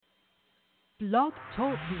Blog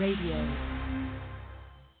Talk Radio.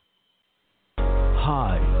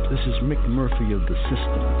 Hi, this is Mick Murphy of The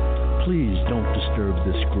System. Please don't disturb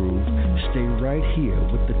this groove. Stay right here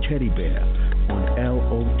with the Teddy Bear on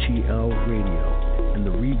LOTL Radio and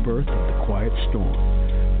the rebirth of the Quiet Storm,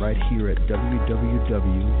 right here at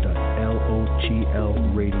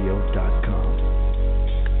www.lotlradio.com.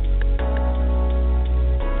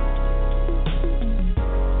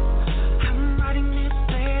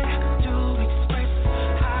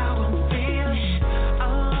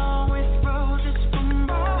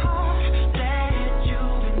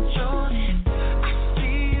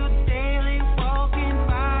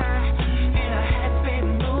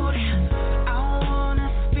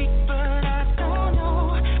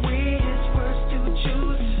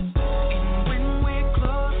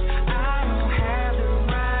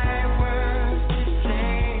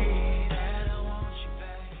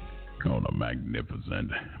 Magnificent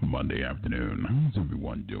Monday afternoon. How's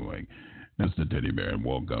everyone doing? It's the Teddy Bear, and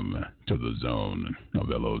welcome to the zone of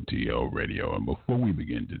LOTL Radio. And before we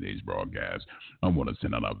begin today's broadcast, I want to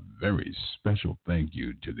send out a very special thank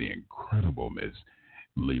you to the incredible Miss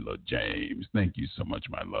Leela James. Thank you so much,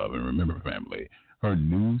 my love. And remember, family, her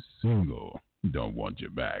new single, Don't Want You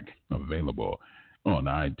Back, available on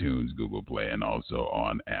iTunes, Google Play, and also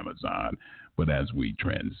on Amazon. But as we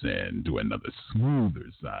transcend to another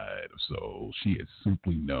smoother side of soul, she is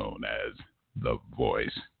simply known as the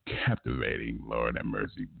voice. Captivating, Lord have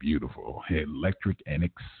mercy, beautiful, electric, and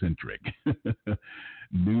eccentric.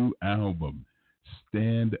 New album,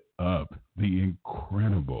 Stand Up, the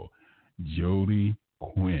incredible Jody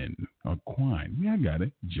Quine. Quine. Yeah, I got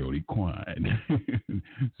it. Jody Quine.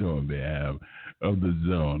 So on behalf of the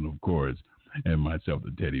zone, of course, and myself,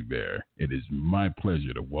 the Teddy Bear, it is my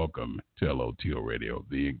pleasure to welcome to LOTL Radio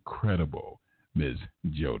the incredible Miss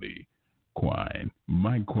Jody Quine.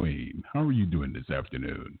 My queen, how are you doing this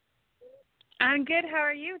afternoon? I'm good. How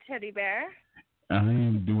are you, Teddy Bear? I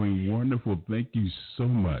am doing wonderful. Thank you so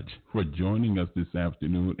much for joining us this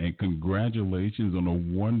afternoon, and congratulations on a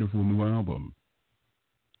wonderful new album.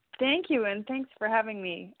 Thank you, and thanks for having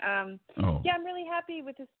me. Yeah, I'm really happy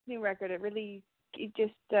with this new record. Really,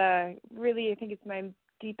 I think it's my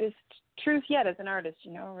deepest truth yet as an artist,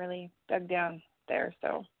 really dug down there.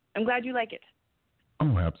 So I'm glad you like it.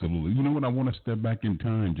 Oh, absolutely. You know what? I want to step back in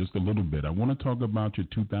time just a little bit. I want to talk about your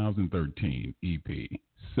 2013 EP,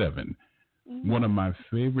 7. Mm-hmm. One of my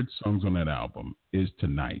favorite songs on that album is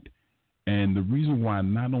Tonight. And the reason why,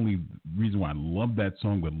 not only the reason why I love that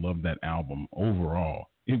song, but love that album overall,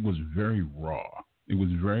 it was very raw. It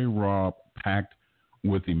was very raw, packed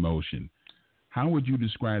with emotion. How would you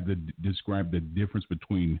describe the difference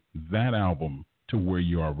between that album to where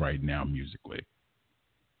you are right now musically?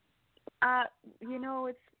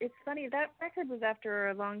 It's funny. That record was after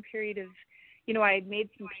a long period of, I had made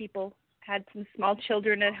some people, had some small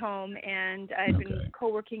children at home, and I'd been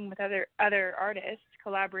co-working with other artists,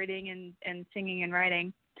 collaborating and singing and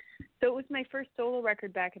writing. So it was my first solo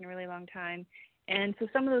record back in a really long time. And so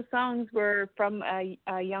some of those songs were from a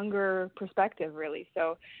younger perspective, really.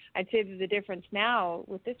 So I'd say that the difference now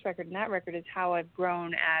with this record and that record is how I've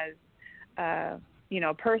grown as, a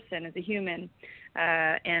person, as a human.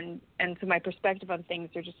 And so my perspective on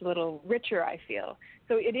things are just a little richer, I feel.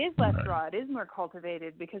 So it is less raw. It is more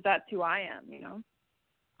cultivated because that's who I am,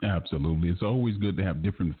 Absolutely. It's always good to have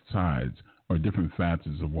different sides or different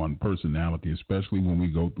facets of one personality, especially when we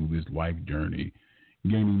go through this life journey,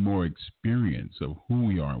 gaining more experience of who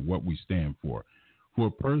we are and what we stand for. For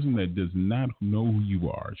a person that does not know who you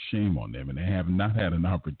are, shame on them, and they have not had an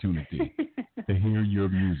opportunity to hear your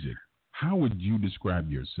music. How would you describe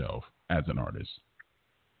yourself as an artist?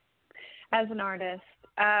 As an artist,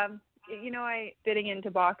 I fitting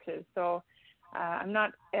into boxes. So I'm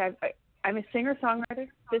not. I'm a singer-songwriter.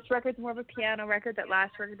 This record's more of a piano record. That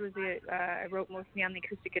last record was I wrote mostly on the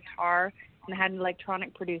acoustic guitar, and I had an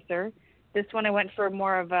electronic producer. This one I went for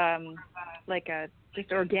more of a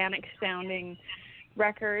just organic sounding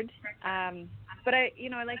record. But I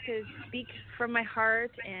like to speak from my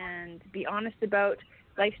heart and be honest about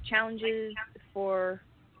life's challenges for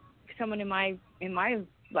someone in my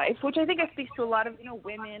life, which I think I speak to a lot of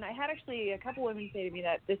women. I had actually a couple women say to me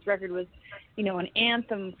that this record was an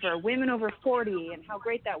anthem for women over 40 and how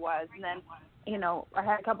great that was. And then I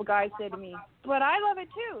had a couple guys say to me, but I love it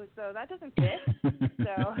too, so that doesn't fit.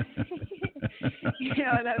 So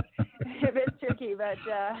that's a bit tricky, but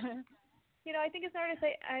I think as an artist,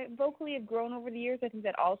 I vocally have grown over the years. I think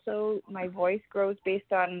that also my voice grows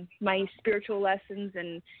based on my spiritual lessons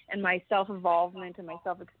and my self-evolvement and my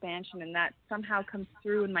self-expansion, and that somehow comes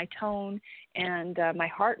through in my tone and my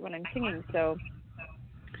heart when I'm singing. So,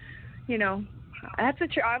 that's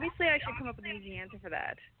obviously I should come up with an easy answer for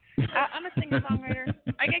that. I'm a singer-songwriter.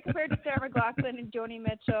 I get compared to Sarah McLachlan and Joni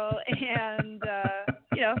Mitchell, and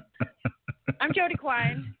I'm Jody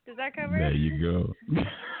Quine. Does that cover it? There you go.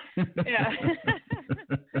 Yeah.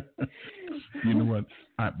 You know what?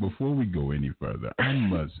 Before we go any further, I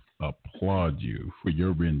must applaud you for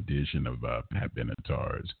your rendition of Pat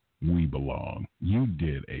Benatar's "We Belong." You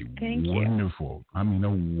did a wonderful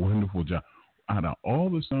job. Out of all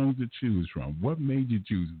the songs to choose from, what made you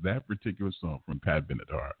choose that particular song from Pat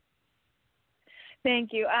Benatar?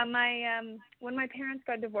 Thank you. When my parents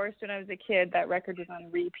got divorced when I was a kid, that record was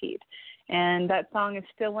on repeat, and that song is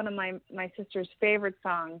still one of my sister's favorite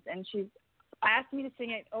songs. And she asked me to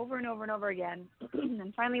sing it over and over and over again.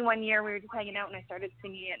 And finally, one year we were just hanging out, and I started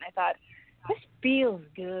singing it, and I thought, this feels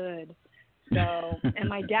good. So, and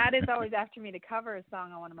my dad is always after me to cover a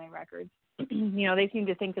song on one of my records. They seem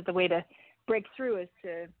to think that the way to break through is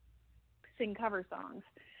to sing cover songs.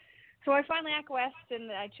 So I finally acquiesced,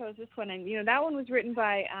 and I chose this one. And, that one was written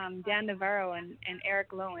by Dan Navarro and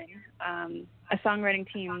Eric Lowen, a songwriting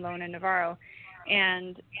team, Lowen and Navarro.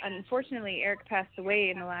 And unfortunately, Eric passed away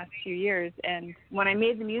in the last few years. And when I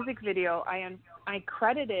made the music video, I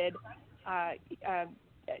credited,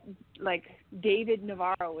 David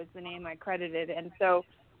Navarro was the name I credited. And so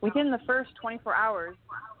within the first 24 hours,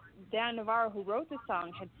 Dan Navarro, who wrote the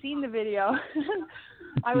song, had seen the video.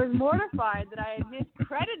 I was mortified that I had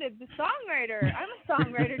miscredited the songwriter. I'm a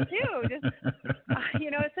songwriter too.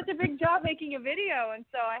 It's such a big job making a video, and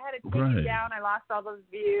so I had to take it down. I lost all those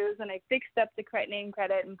views, and I fixed up the name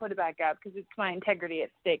credit and put it back up because it's my integrity at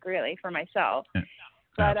stake, really, for myself.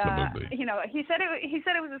 But he said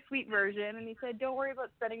it was a sweet version, and he said, "Don't worry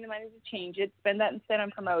about spending the money to change it. Spend that instead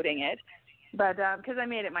on promoting it." But because I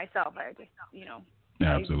made it myself, I just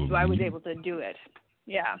Absolutely. I was able to do it.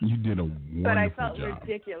 Yeah. You did a wonderful job. But I felt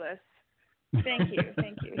ridiculous. Thank you.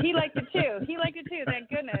 He liked it too. Thank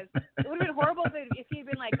goodness. It would have been horrible if he'd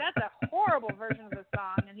been like, "That's a horrible version of the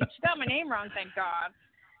song," and he spelled my name wrong. Thank God.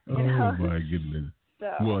 Oh my goodness.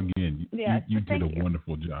 So, well, again, you did a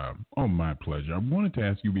wonderful job. Oh, my pleasure. I wanted to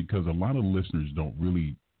ask you because a lot of listeners don't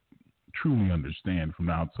really truly understand from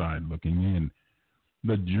outside looking in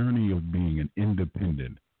the journey of being an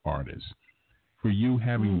independent artist. For you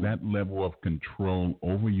having that level of control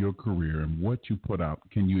over your career and what you put out,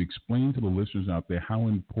 can you explain to the listeners out there how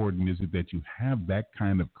important is it that you have that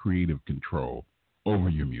kind of creative control over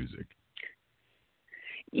your music?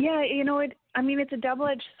 Yeah, it's a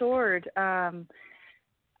double-edged sword. I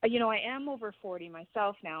am over 40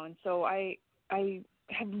 myself now, and so I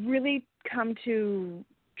have really come to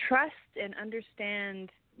trust and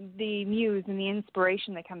understand the muse and the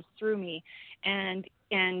inspiration that comes through me. And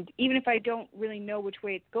even if I don't really know which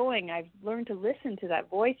way it's going, I've learned to listen to that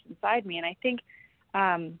voice inside me. And I think,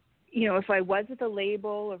 if I was at the label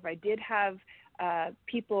or if I did have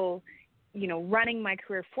people, running my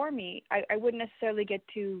career for me, I wouldn't necessarily get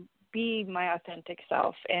to be my authentic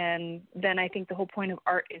self. And then I think the whole point of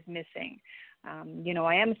art is missing. I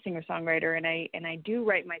am a singer-songwriter, and I do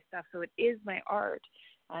write my stuff, so it is my art.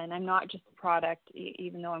 And I'm not just a product,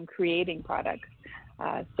 even though I'm creating products.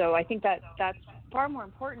 So I think that's far more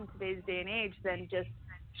important in today's day and age than just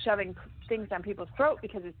shoving things down people's throat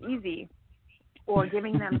because it's easy, or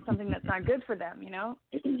giving them something that's not good for them,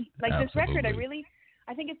 Like Absolutely. This record,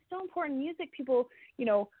 I think it's so important. Music, people,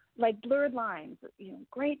 like Blurred Lines,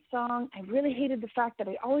 great song. I really hated the fact that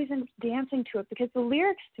I always end up dancing to it because the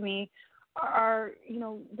lyrics to me are,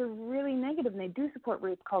 they're really negative, and they do support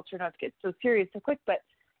rape culture, not to get so serious so quick, but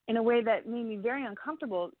in a way that made me very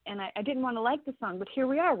uncomfortable, and I didn't want to like the song. But here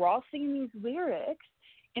we are. We're all singing these lyrics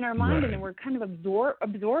in our mind, and we're kind of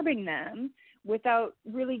absorbing them without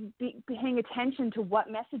really paying attention to what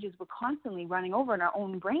messages we're constantly running over in our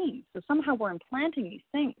own brains. So somehow we're implanting these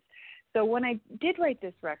things. So when I did write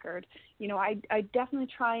this record, I definitely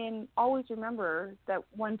try and always remember that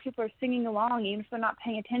when people are singing along, even if they're not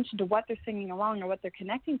paying attention to what they're singing along or what they're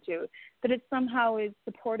connecting to, that it somehow is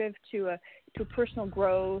supportive to a personal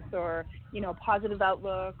growth or, positive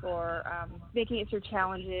outlook, or making it through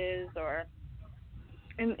challenges, or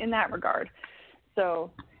in that regard.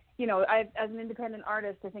 So, as an independent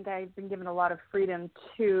artist, I think I've been given a lot of freedom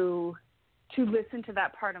to listen to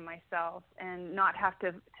that part of myself and not have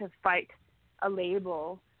to fight a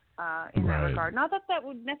label in that regard. Not that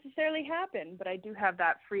would necessarily happen, but I do have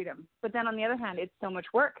that freedom. But then on the other hand, it's so much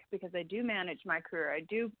work because I do manage my career. I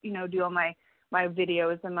do, do all my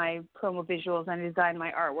videos and my promo visuals, and I design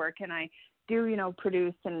my artwork, and I do,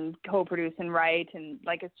 produce and co-produce and write, and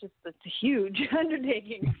it's a huge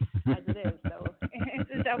undertaking as it is. So it's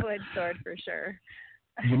a double-edged sword for sure.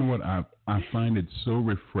 You know what? I find it so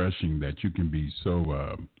refreshing that you can be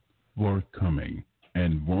so forthcoming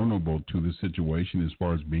and vulnerable to the situation as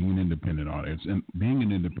far as being an independent artist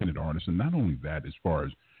and not only that, as far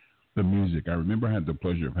as the music. I remember I had the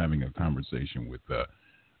pleasure of having a conversation with the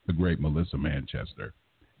great Melissa Manchester.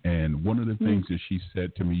 And one of the things that she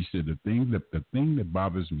said to me, she said, the thing that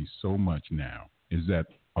bothers me so much now is that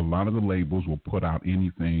a lot of the labels will put out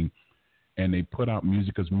anything, and they put out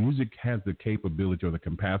music because music has the capability or the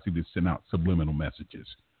capacity to send out subliminal messages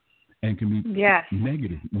and can be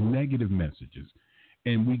negative messages.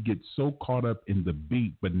 And we get so caught up in the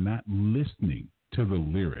beat but not listening to the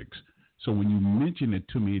lyrics. So when you mentioned it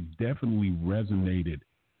to me, it definitely resonated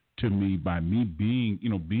to me by me being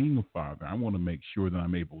a father. I want to make sure that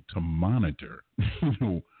I'm able to monitor,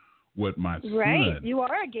 what my son Right. You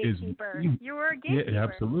are a gatekeeper. You are a gatekeeper. Yeah,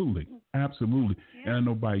 absolutely. Absolutely. Yeah. And I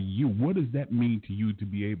know by you, what does that mean to you to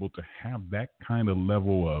be able to have that kind of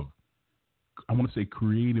level of, I want to say,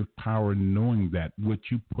 creative power, knowing that what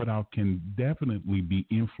you put out can definitely be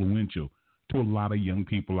influential to a lot of young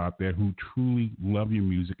people out there who truly love your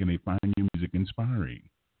music and they find your music inspiring?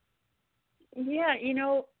 Yeah,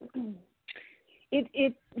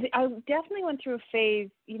 I definitely went through a phase,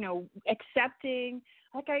 accepting,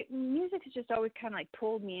 music has just always kind of like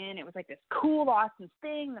pulled me in. It was like this cool, awesome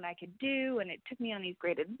thing that I could do, and it took me on these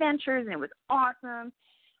great adventures, and it was awesome.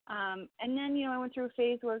 And then, I went through a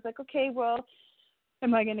phase where I was like, okay, well,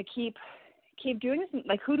 am I going to keep doing this?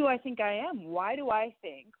 Like, who do I think I am? Why do I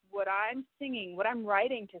think what I'm singing, what I'm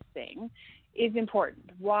writing to sing is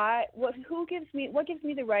important? What gives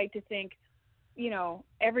me the right to think,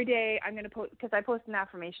 every day I'm going to post, because I post an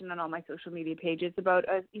affirmation on all my social media pages about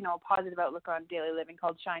a positive outlook on daily living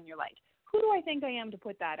called Shine Your Light. Who do I think I am to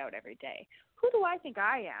put that out every day? Who do I think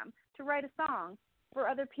I am to write a song for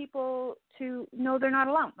other people to know they're not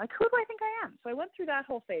alone? Like, who do I think I am? So I went through that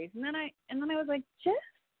whole phase, and then I was like, just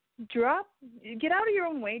get out of your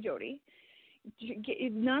own way, Jody.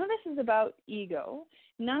 None of this is about ego.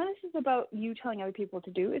 None of this is about you telling other people what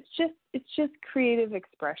to do. It's just creative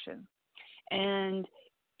expression. And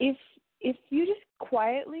if you just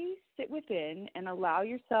quietly sit within and allow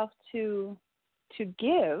yourself to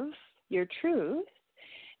give your truth,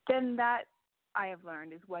 then that, I have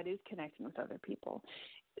learned, is what is connecting with other people.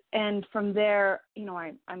 And from there,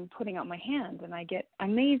 I'm putting out my hand, and I get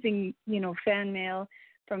amazing, fan mail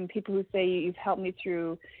from people who say, you've helped me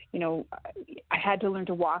through, I had to learn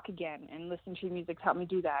to walk again, and listening to your music helped me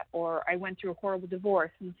do that. Or I went through a horrible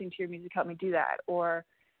divorce, and listening to your music helped me do that. Or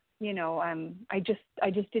I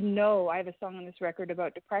just didn't know. I have a song on this record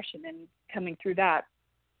about depression and coming through that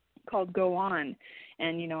called Go On.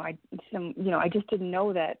 And, I just didn't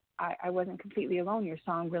know that I wasn't completely alone. Your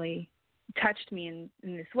song really touched me in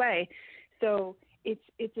this way. So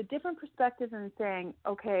it's a different perspective than saying,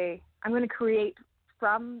 okay, I'm going to create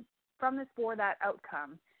from this for that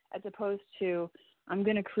outcome, as opposed to I'm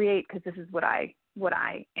going to create because this is what I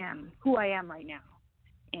am, who I am right now.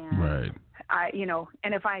 And right.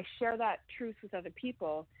 And if I share that truth with other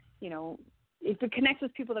people, if it connects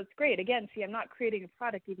with people, that's great. Again, see, I'm not creating a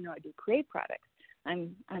product, even though I do create products.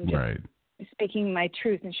 I'm just right. speaking my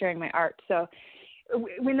truth and sharing my art. So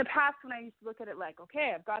in the past, when I used to look at it like,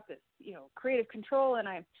 okay, I've got this, creative control, and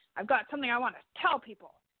I've got something I want to tell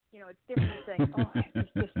people, it's different than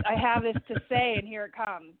saying, I have this to say, and here it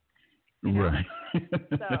comes. Right.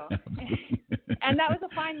 So, and that was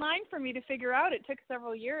a fine line for me to figure out. It took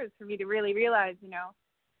several years for me to really realize,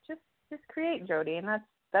 just create, Jody, and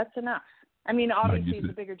that's enough. I mean, obviously, it's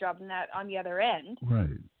a bigger job than that on the other end. Right.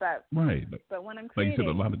 But when I'm creating,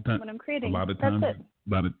 like you said,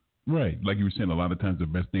 that's it. Right. Like you were saying, a lot of times the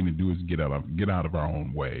best thing to do is get out of our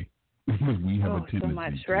own way. We have a tendency so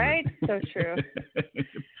much, right? So true.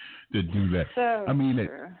 to do that. So I mean,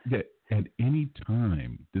 true. at any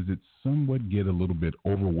time, does it somewhat get a little bit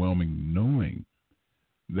overwhelming knowing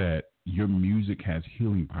that your music has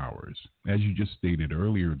healing powers? As you just stated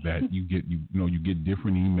earlier, that you get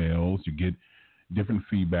different emails, you get different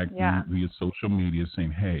feedback via social media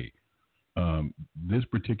saying, hey, this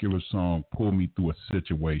particular song pulled me through a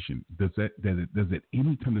situation. Does it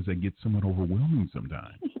any time does that get somewhat overwhelming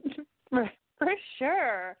sometimes? For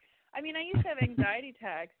sure. I mean, I used to have anxiety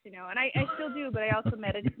attacks, and I still do, but I also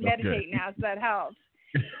meditate now, so that helps.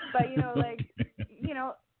 But,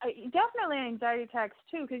 definitely anxiety attacks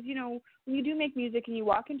too, because, when you do make music and you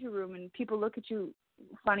walk into a room and people look at you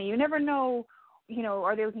funny, you never know,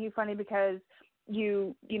 are they looking at you funny because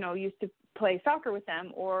you used to play soccer with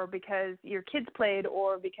them, or because your kids played,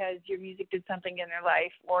 or because your music did something in their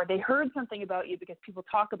life, or they heard something about you because people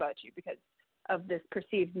talk about you because of this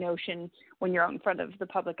perceived notion when you're out in front of the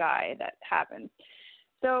public eye that happens.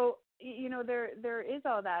 So, there is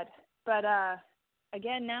all that. But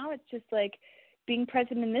again, now it's just like being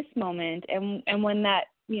present in this moment. And when that,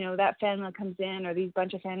 that fan mail comes in or these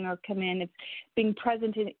bunch of fan mails come in, it's being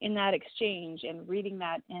present in that exchange and reading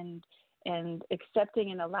that and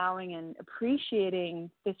accepting and allowing and appreciating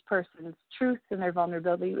this person's truth and their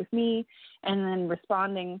vulnerability with me, and then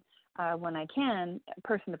responding when I can,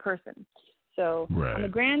 person to person. So on the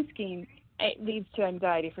grand scheme, it leads to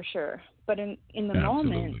anxiety for sure. But in the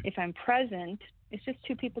moment, if I'm present, it's just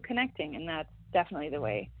two people connecting, and that's definitely the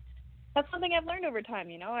way. That's something I've learned over time.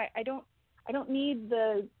 I don't need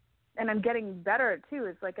and I'm getting better at it too.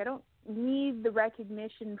 It's like I don't need the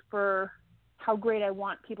recognition for how great I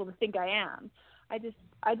want people to think I am. I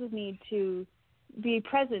just need to be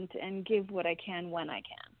present and give what I can when I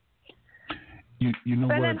can. You know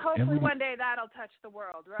but what? then hopefully one day that'll touch the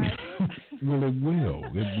world, right? Well, it will.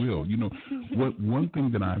 It will. One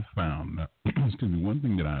thing that I've found,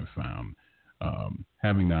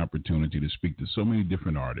 having the opportunity to speak to so many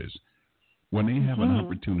different artists, when they have an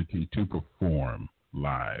opportunity to perform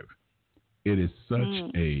live, it is such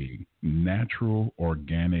a natural,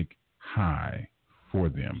 organic high for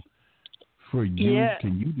them. For you,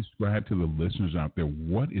 can you describe to the listeners out there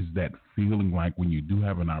what is that feeling like when you do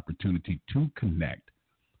have an opportunity to connect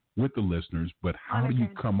with the listeners, but how do you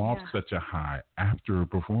come off such a high after a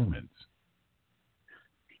performance?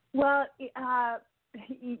 Well,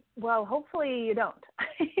 hopefully you don't.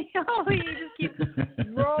 Hopefully you just keep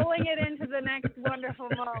rolling it into the next wonderful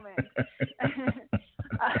moment.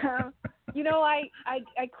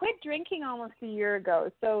 I quit drinking almost a year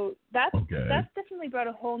ago, so that's definitely brought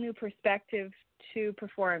a whole new perspective to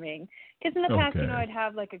performing. Because in the past, I'd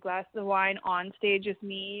have like a glass of wine on stage with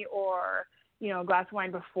me, or a glass of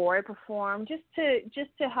wine before I perform, just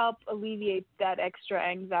to help alleviate that extra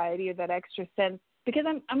anxiety or that extra sense. Because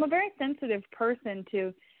I'm a very sensitive person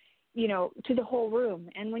to the whole room,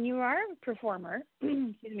 and when you are a performer,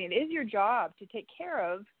 excuse me, it is your job to take care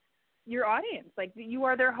of your audience. Like, you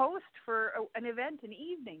are their host for an event, an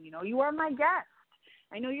evening. You are my guest.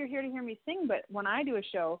 I know you're here to hear me sing, but when I do a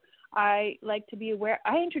show, I like to be aware.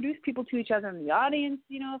 I introduce people to each other in the audience,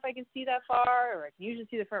 if I can see that far, or I can usually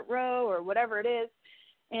see the front row, or whatever it is.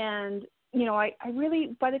 And, I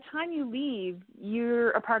really, by the time you leave,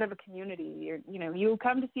 you're a part of a community. You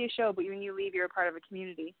come to see a show, but when you leave, you're a part of a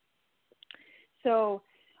community. So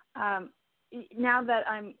now that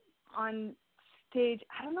I'm on stage,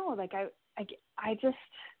 I don't know, like I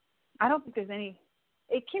don't think there's any.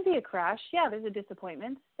 It can be a crash. Yeah, there's a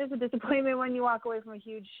disappointment. There's a disappointment when you walk away from a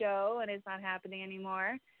huge show and it's not happening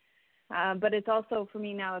anymore. But it's also, for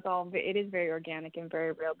me now, it is very organic and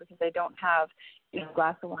very real, because I don't have a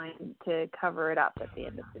glass of wine to cover it up at the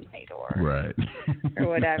end of the night or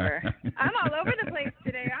whatever. I'm all over the place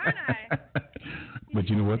today, aren't I? But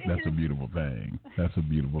you know what? That's a beautiful thing. That's a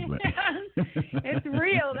beautiful thing. It's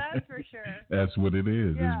real, that's for sure. That's what it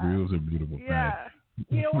is. Yeah. It's real. It's a beautiful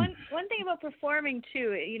thing. One thing about performing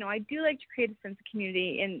too, I do like to create a sense of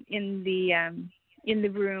community in the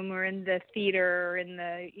room or in the theater or in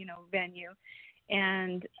the venue.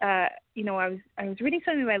 And I was reading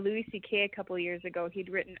something by Louis C.K. a couple of years ago. He'd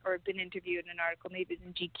written or been interviewed in an article, maybe it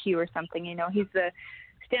was in GQ or something. He's the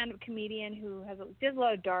stand-up comedian who does a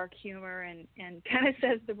lot of dark humor and kind of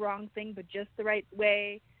says the wrong thing but just the right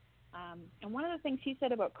way. And one of the things he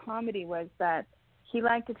said about comedy was that he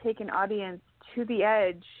liked to take an audience to the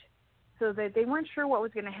edge so that they weren't sure what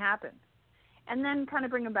was going to happen, and then kind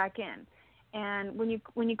of bring them back in. And when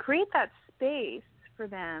you create that space for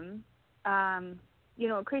them,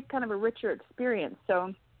 it creates kind of a richer experience.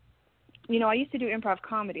 So, I used to do improv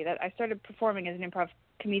comedy. That I started performing as an improv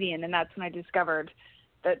comedian, and that's when I discovered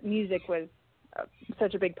that music was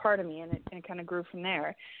such a big part of me, and it kind of grew from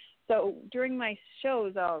there. So during my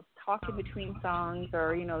shows, I'll talk in between songs,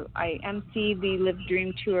 or, I emcee the Live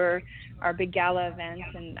Dream Tour, our big gala events,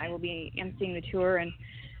 and I will be emceeing the tour. And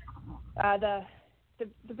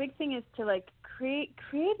the big thing is to create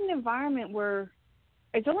an environment where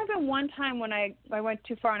it's only been one time when I went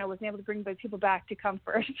too far and I wasn't able to bring the people back to come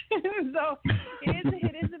first. So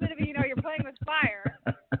it is a bit of you're playing with fire,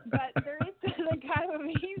 but there is something kind of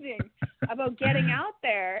amazing about getting out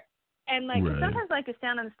there. And sometimes I like to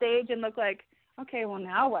stand on the stage and look like, okay, well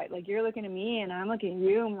now what? You're looking at me and I'm looking at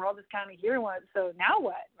you and we're all just kind of here. So now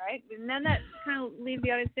what, right? And then that kind of leaves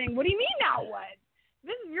the audience saying, what do you mean now what?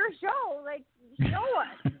 This is your show. Show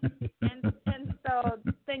us. and so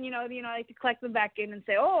then I like to collect them back in and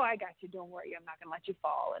say, oh, I got you. Don't worry, I'm not going to let you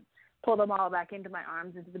fall, and pull them all back into my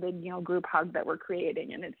arms into the big group hug that we're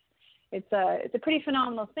creating, and it's a pretty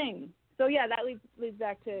phenomenal thing. So yeah, that leads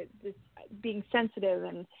back to this being sensitive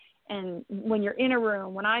And when you're in a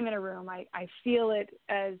room, when I'm in a room, I feel it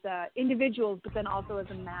as individuals, but then also as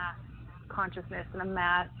a mass consciousness and a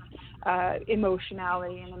mass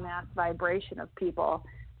emotionality and a mass vibration of people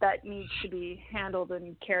that needs to be handled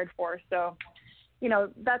and cared for. So,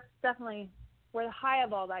 that's definitely where the high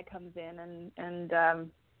of all that comes in, and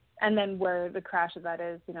then where the crash of that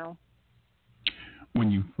is, When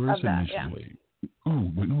you first initially,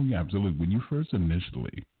 absolutely. When you first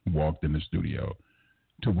initially walked in the studio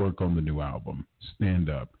to work on the new album, Stand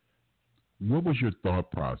Up, what was your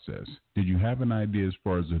thought process? Did you have an idea as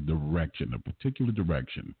far as a particular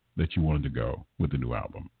direction that you wanted to go with the new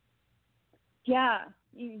album? Yeah,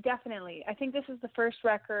 definitely. I think this is the first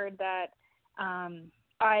record that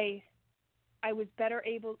I was better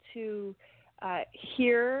able to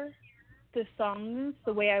hear the songs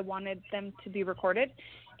the way I wanted them to be recorded,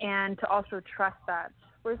 and to also trust that.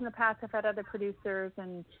 Whereas in the past, I've had other producers,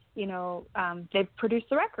 and they've produced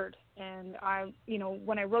the record, and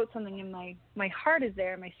when I wrote something, in my heart is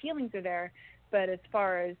there, my feelings are there, but as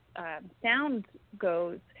far as sound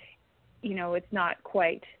goes, it's not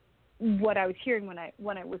quite what I was hearing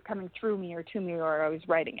when it was coming through me or to me, or I was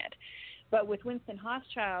writing it. But with Winston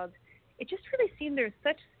Hochschild, it just really seemed there's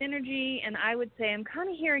such synergy, and I would say, I'm kind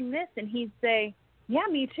of hearing this, and he'd say, yeah,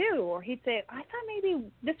 me too. Or he'd say, I thought maybe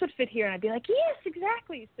this would fit here, and I'd be like, yes,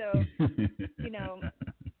 exactly. So,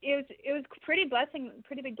 it was pretty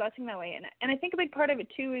big blessing that way. And I think a big part of it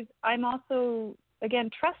too is I'm also, again,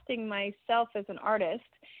 trusting myself as an artist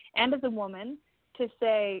and as a woman to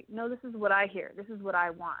say, no, this is what I hear. This is what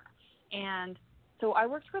I want. And so I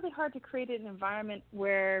worked really hard to create an environment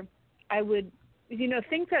where I would, if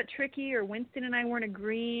things got tricky or Winston and I weren't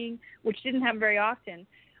agreeing, which didn't happen very often,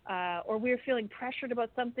 or we were feeling pressured about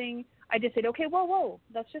something, I just said, okay, whoa,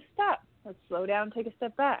 let's just stop. Let's slow down, take a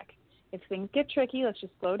step back. If things get tricky, let's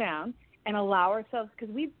just slow down and allow ourselves,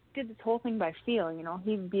 because we did this whole thing by feeling,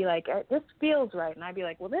 He'd be like, this feels right. And I'd be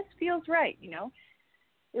like, well, this feels right,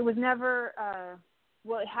 It was never,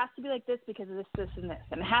 well, it has to be like this because of this, and this.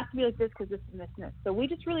 And it has to be like this because this and this and this. So we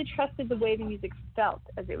just really trusted the way the music felt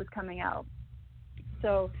as it was coming out.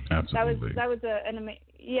 So Absolutely. that was an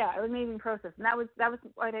amazing process. And that was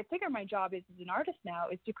what I figure my job is as an artist now,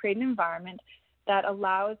 is to create an environment that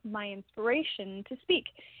allows my inspiration to speak.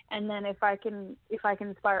 And then if I can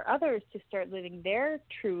inspire others to start living their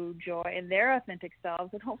true joy and their authentic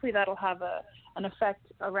selves, then hopefully that'll have an effect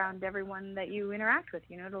around everyone that you interact with.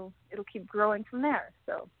 It'll keep growing from there.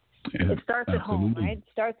 So it starts at home, right? It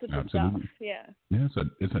starts with yourself. Yeah. Yeah,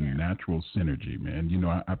 it's a natural synergy, man.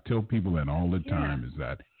 I tell people that all the time, is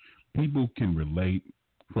that people can relate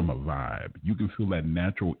from a vibe. You can feel that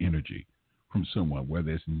natural energy from someone,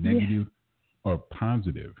 whether it's negative or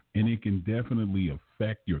positive, and it can definitely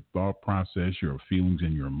affect your thought process, your feelings,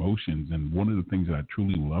 and your emotions. And one of the things that I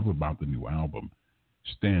truly love about the new album,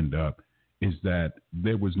 Stand Up, is that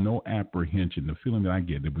there was no apprehension. The feeling that I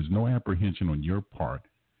get, there was no apprehension on your part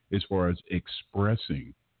as far as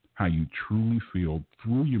expressing how you truly feel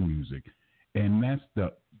through your music. And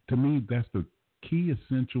to me, that's the key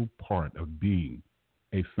essential part of being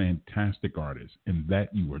a fantastic artist, and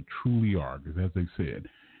that you truly are. Because as they said,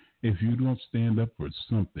 if you don't stand up for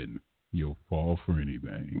something, you'll fall for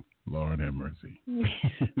anything. Lord have mercy.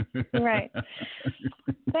 Right.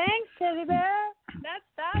 Thanks, Teddy Bear. That's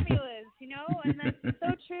fabulous, and that's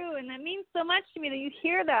so true. And that means so much to me that you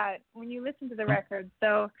hear that when you listen to the record.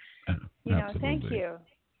 So, thank you.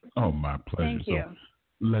 Oh, my pleasure. Thank you. So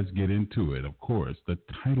let's get into it. Of course, the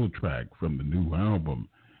title track from the new album,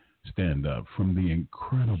 Stand Up, from the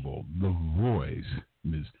incredible, the voice,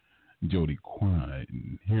 Ms. Jody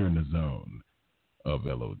Quine, here in the zone of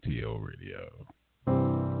LOTL Radio.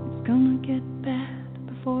 It's gonna get bad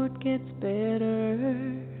before it gets better.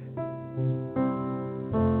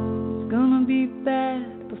 It's gonna be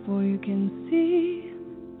bad before you can see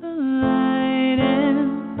the light, and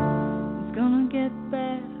it's gonna get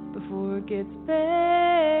bad before it gets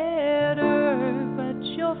better. But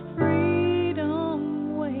your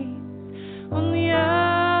freedom waits on the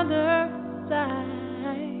other side.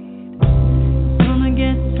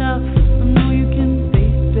 Get tough, I know you can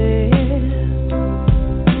face it. It's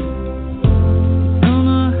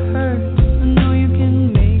gonna hurt, I know you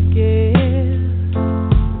can make it. It's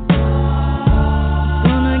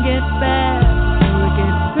gonna get bad before it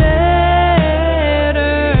gets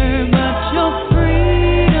better. But your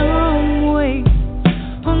freedom waits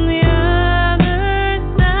on the other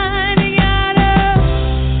side. You gotta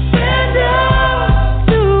stand up.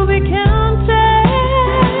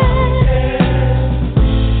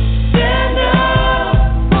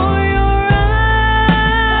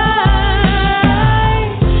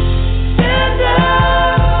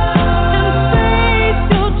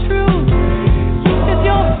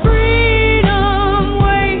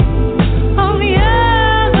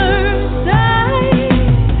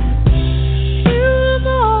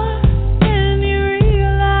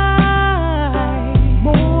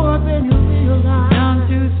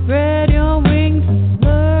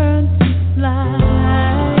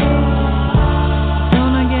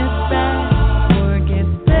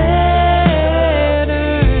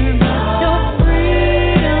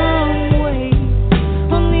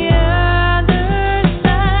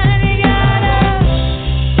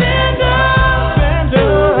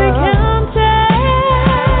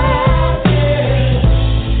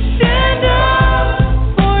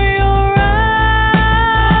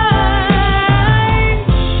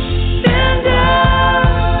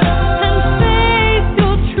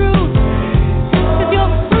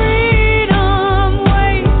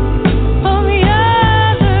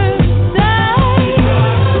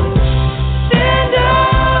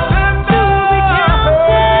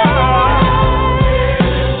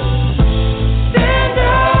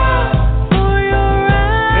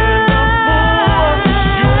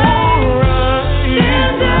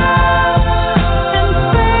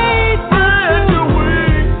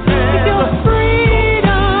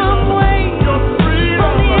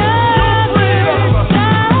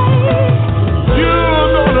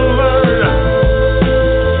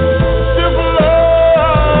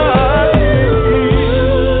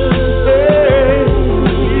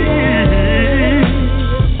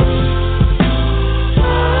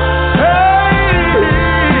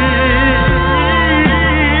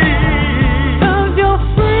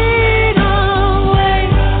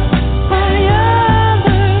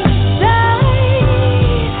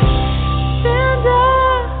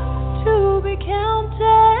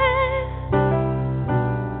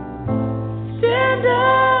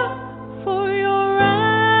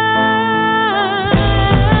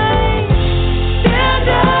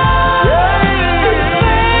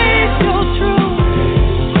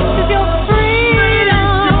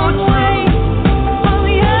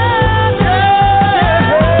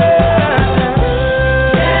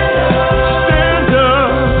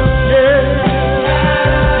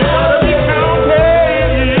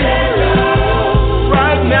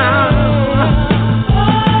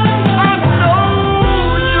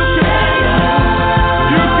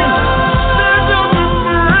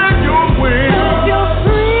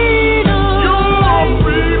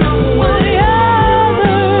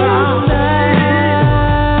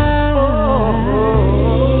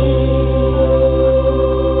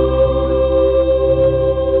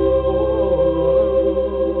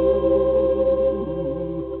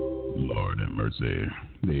 mercy.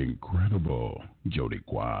 The incredible Jody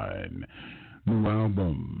Quine. New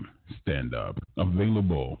album, Stand Up,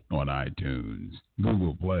 available on iTunes,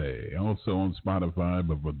 Google Play, also on Spotify.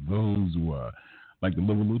 But for those who like to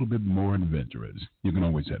live a little bit more adventurous, you can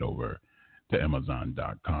always head over to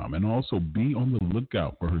Amazon.com, and also be on the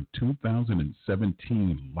lookout for her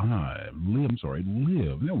 2017 Live,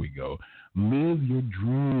 there we go, Live Your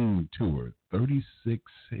Dream Tour, 36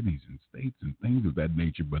 cities and states and things of that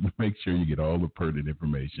nature, but make sure you get all the pertinent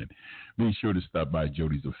information. Be sure to stop by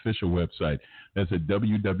Jody's official website. That's at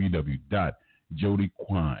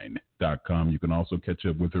www.jodyquine.com. You can also catch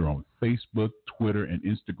up with her on Facebook, Twitter, and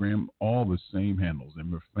Instagram, all the same handles.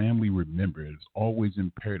 And her family, remember, it's always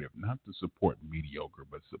imperative not to support mediocre,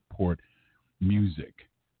 but support music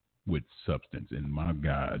with substance. And my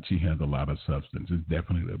God, she has a lot of substance. It's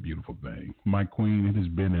definitely a beautiful thing. My queen, it has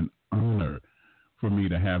been an honor for me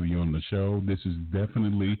to have you on the show. This is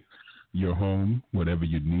definitely your home. Whatever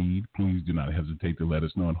you need, please do not hesitate to let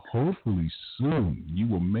us know. And hopefully soon you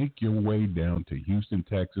will make your way down to Houston,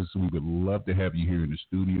 Texas. We would love to have you here in the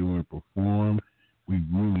studio and perform. We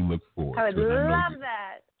really look forward to it. I would love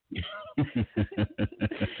that.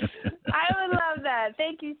 I would love that.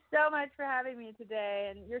 Thank you so much for having me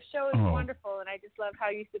today. And your show is wonderful, and I just love how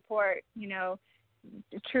you support,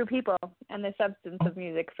 true people and the substance of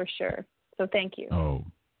music for sure. So thank you.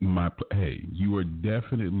 Hey, you are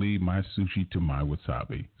definitely my sushi to my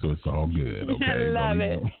wasabi, so it's all good. Okay, I love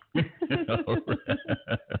it.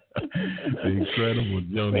 The incredible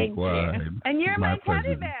Jody Quine. And you're my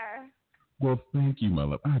teddy bear. Well, thank you, my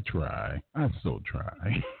love. I try. I so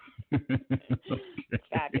try. Okay.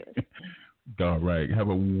 Fabulous. All right. Have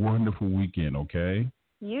a wonderful weekend, okay?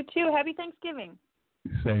 You too. Happy Thanksgiving.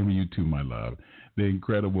 Same to you too, my love. The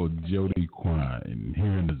incredible Jody Quine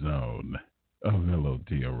here in the zone of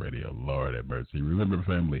LOTL Radio. Lord have mercy. Remember,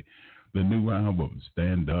 family, the new album,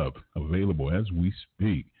 Stand Up, available as we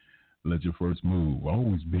speak. Let your first move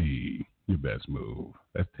always be your best move.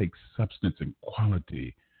 That takes substance and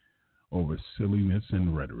quality over silliness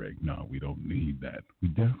and rhetoric. No, we don't need that. We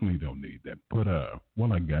definitely don't need that. But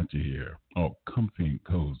while I got you here, all comfy and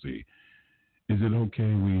cozy, is it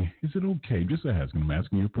okay, just asking, I'm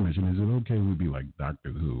asking your permission, is it okay we be like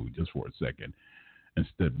Doctor Who just for a second and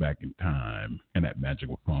step back in time in that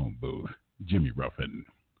magical phone booth? Jimmy Ruffin,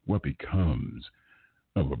 what becomes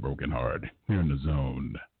of a broken heart, here in the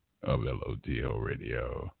zone of LOTL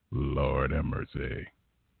Radio. Lord have mercy.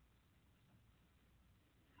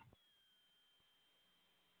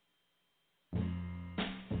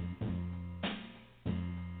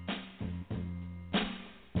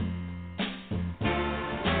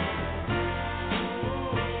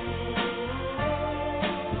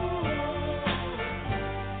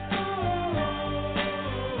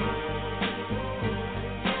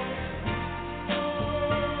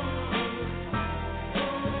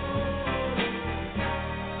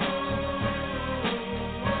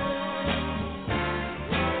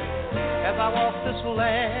 I walk this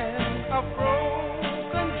land of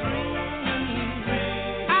broken dreams,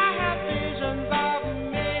 I have visions of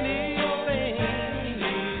many things,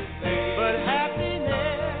 but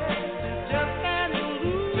happiness is just an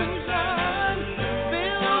illusion,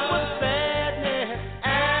 filled with sadness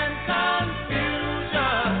and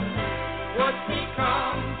confusion. What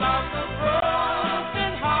becomes of the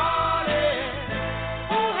broken hearted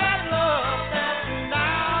who had loved that's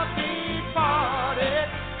now departed?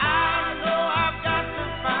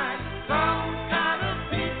 Some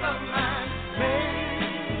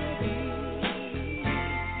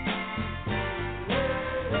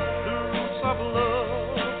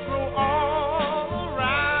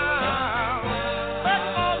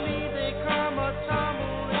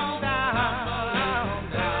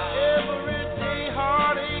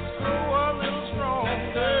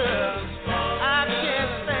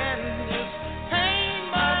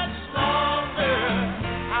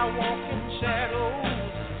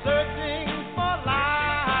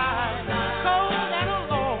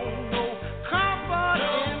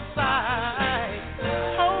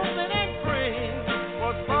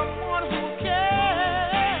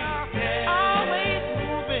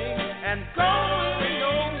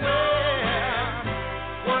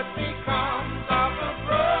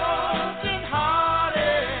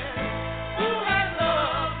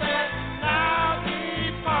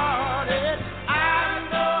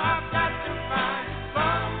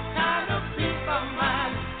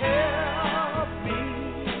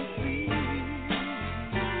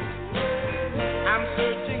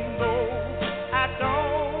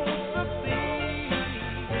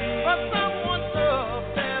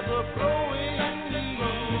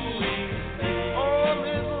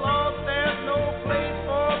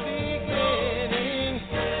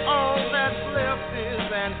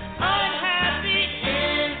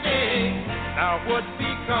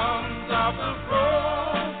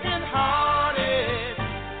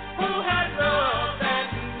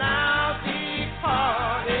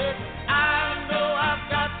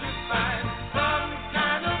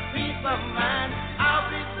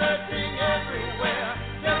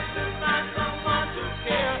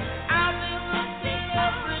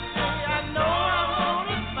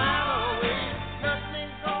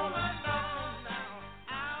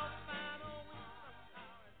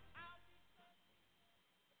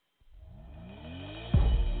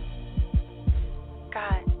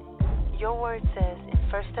your word says in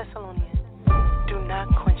 1 Thessalonians, do not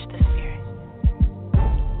quench the spirit.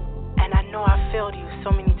 And I know I failed you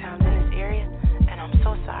so many times in this area, and I'm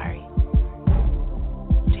so sorry.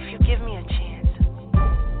 If you give me a chance,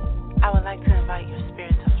 I would like to invite your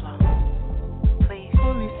spirit to flow. Please.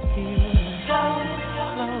 Holy Spirit, flow,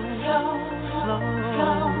 flow, flow, flow,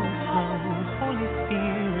 flow. Holy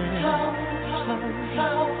Spirit, flow, flow,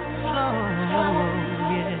 flow, flow.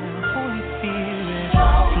 Yeah, Holy Spirit,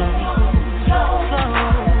 flow, flow, flow,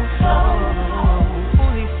 flow.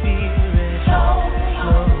 Holy Spirit, flow,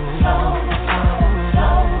 flow, flow,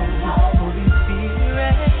 flow. Holy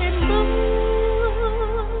Spirit,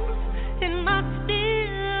 move in my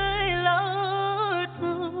spirit, Lord,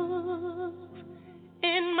 move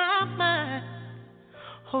in my mind.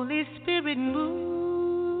 Holy Spirit,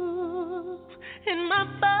 move in my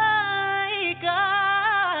body,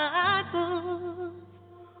 God, move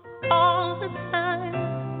all the time.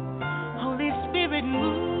 Holy Spirit,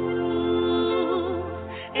 move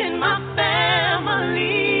in my family,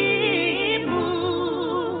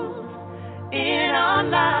 move in our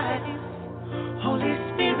lives. Holy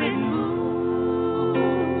Spirit, move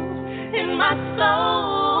in my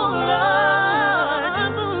soul,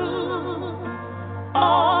 Lord, move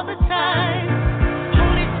all the time.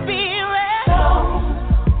 Holy Spirit, flow,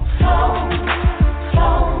 flow,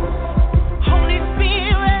 flow. Holy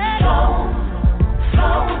Spirit, flow,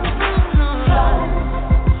 flow, flow.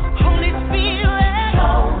 Holy Spirit,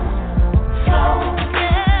 flow, flow,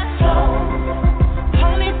 yeah, flow.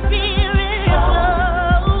 Holy Spirit,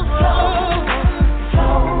 flow, flow,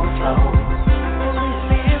 flow, flow. Holy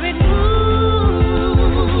Spirit,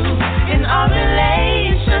 move in our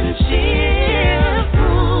relationship,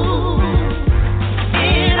 move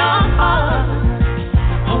in our hearts.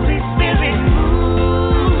 Holy Spirit,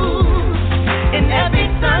 move in every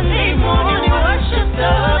Sunday morning worship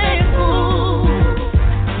service,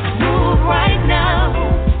 move right now.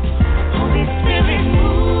 Holy Spirit,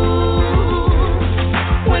 move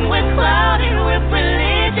when we're clouded with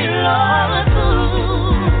religion, Lord,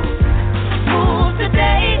 move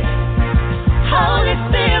today. Holy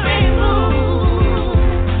Spirit, move.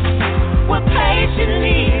 We're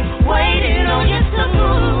patiently waiting on you to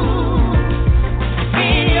move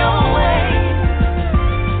in your way.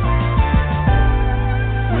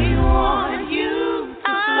 We want you to flow. I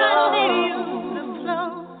need you to flow,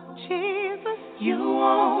 Jesus. You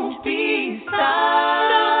won't be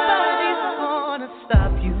stopped. Nobody's gonna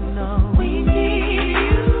stop you, no. We need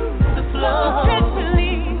you to flow.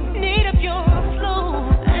 Desperately need of your flow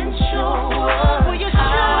and show us. Will you show us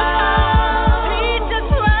how? Please just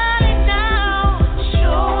write it down.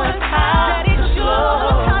 Show us how. Daddy, show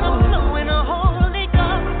us how to flow in a Holy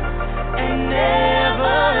Ghost and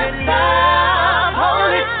never stop.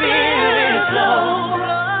 Holy Spirit, flow,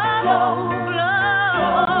 flow, flow,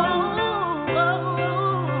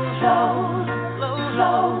 flow, flow,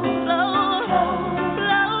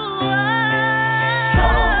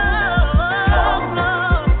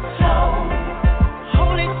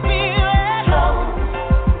 Holy Spirit, flow,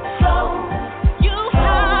 flow. You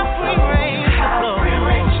have free reign to flow.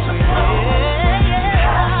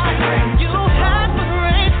 You have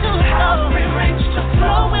free reign to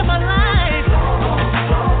flow in my life.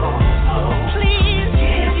 Please,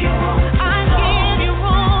 I give you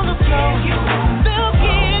room to flow. We'll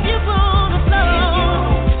give you room to flow.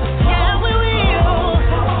 Yeah, we will.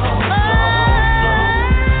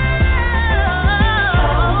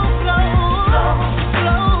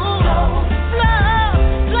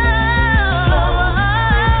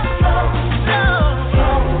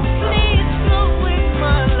 Please flow with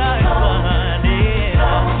my life,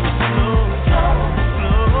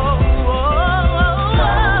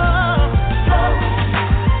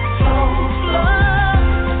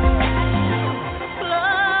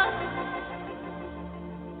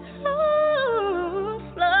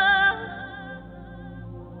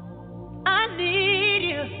 I need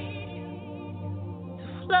you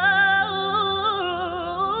to flow.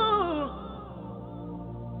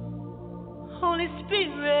 Holy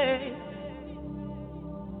Spirit,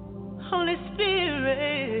 Holy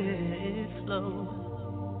Spirit, flow,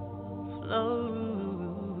 flow.